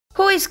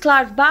Who is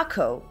Clark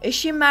Backo? Is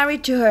she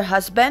married to her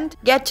husband?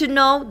 Get to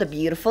know the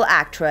beautiful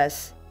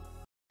actress.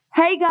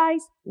 Hey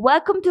guys,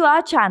 welcome to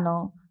our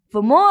channel.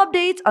 For more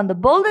updates on the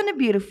bold and the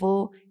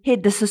beautiful,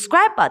 hit the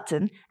subscribe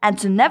button, and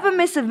to never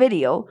miss a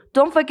video,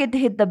 don't forget to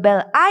hit the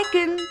bell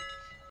icon.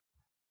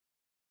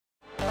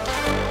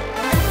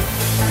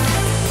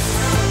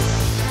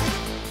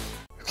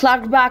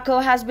 Clark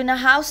Backo has been a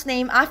house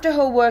name after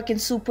her work in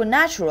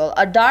Supernatural,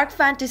 a dark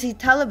fantasy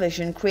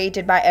television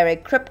created by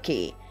Eric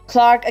Kripke.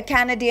 Clark, a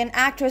Canadian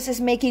actress,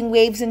 is making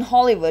waves in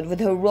Hollywood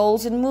with her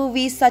roles in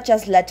movies such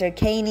as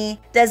Letterkenny,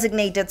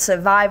 Designated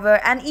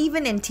Survivor, and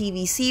even in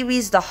TV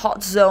series The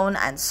Hot Zone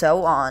and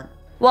so on.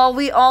 Well,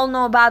 we all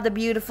know about the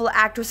beautiful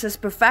actress's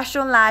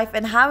professional life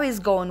and how it's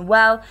going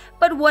well,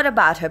 but what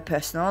about her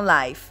personal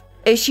life?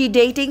 Is she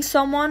dating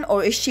someone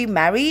or is she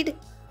married?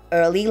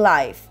 Early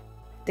life.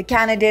 The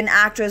Canadian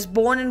actress,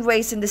 born and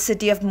raised in the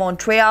city of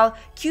Montreal,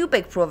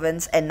 Quebec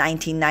province in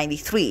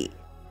 1993.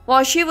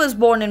 While she was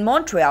born in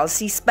Montreal,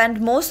 she spent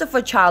most of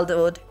her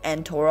childhood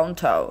in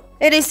Toronto.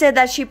 It is said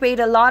that she paid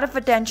a lot of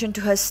attention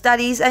to her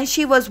studies and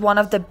she was one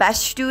of the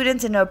best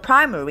students in her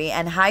primary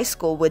and high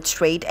school with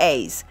straight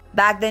A's.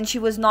 Back then, she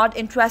was not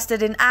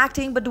interested in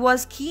acting but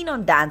was keen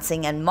on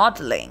dancing and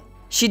modeling.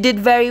 She did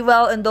very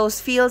well in those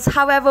fields.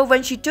 However,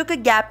 when she took a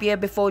gap year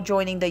before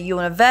joining the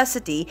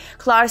university,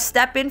 Clark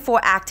stepped in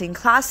for acting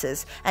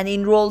classes and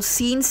enrolled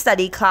scene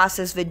study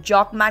classes with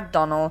Jock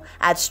MacDonald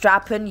at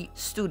Strapan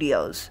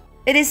Studios.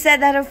 It is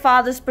said that her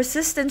father's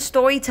persistent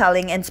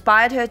storytelling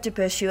inspired her to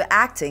pursue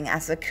acting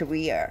as a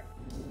career.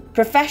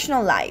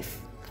 Professional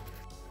life.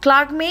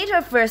 Clark made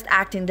her first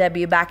acting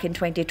debut back in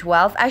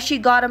 2012 as she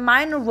got a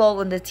minor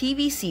role in the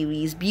TV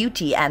series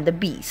Beauty and the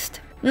Beast.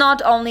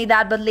 Not only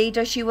that, but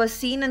later she was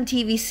seen in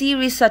TV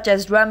series such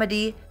as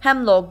Remedy,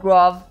 Hemlock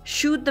Grove,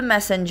 Shoot the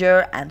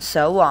Messenger, and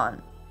so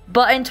on.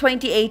 But in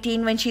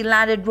 2018, when she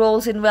landed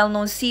roles in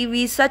well-known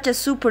series such as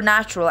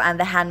Supernatural and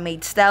The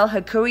Handmaid's Tale,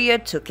 her career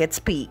took its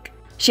peak.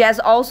 She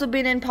has also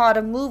been in part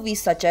of movies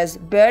such as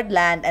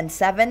Birdland and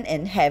Seven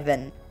in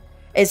Heaven.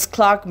 Is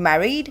Clark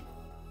married?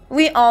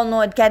 We all know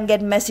it can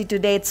get messy to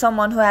date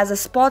someone who has a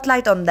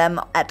spotlight on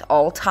them at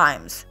all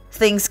times.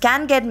 Things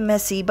can get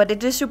messy, but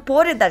it is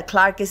reported that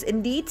Clark is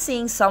indeed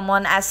seeing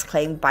someone as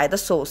claimed by the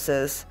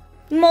sources.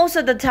 Most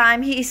of the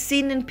time, he is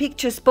seen in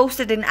pictures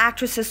posted in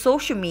actress's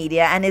social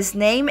media and his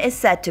name is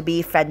said to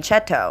be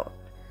Francetto.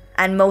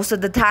 And most of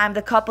the time,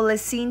 the couple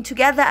is seen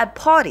together at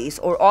parties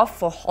or off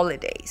for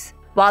holidays.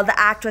 While the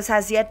actress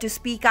has yet to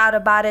speak out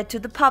about it to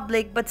the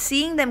public, but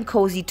seeing them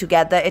cozy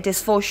together, it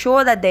is for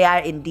sure that they are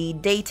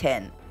indeed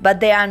dating. But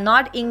they are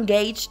not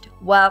engaged,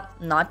 well,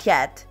 not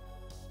yet.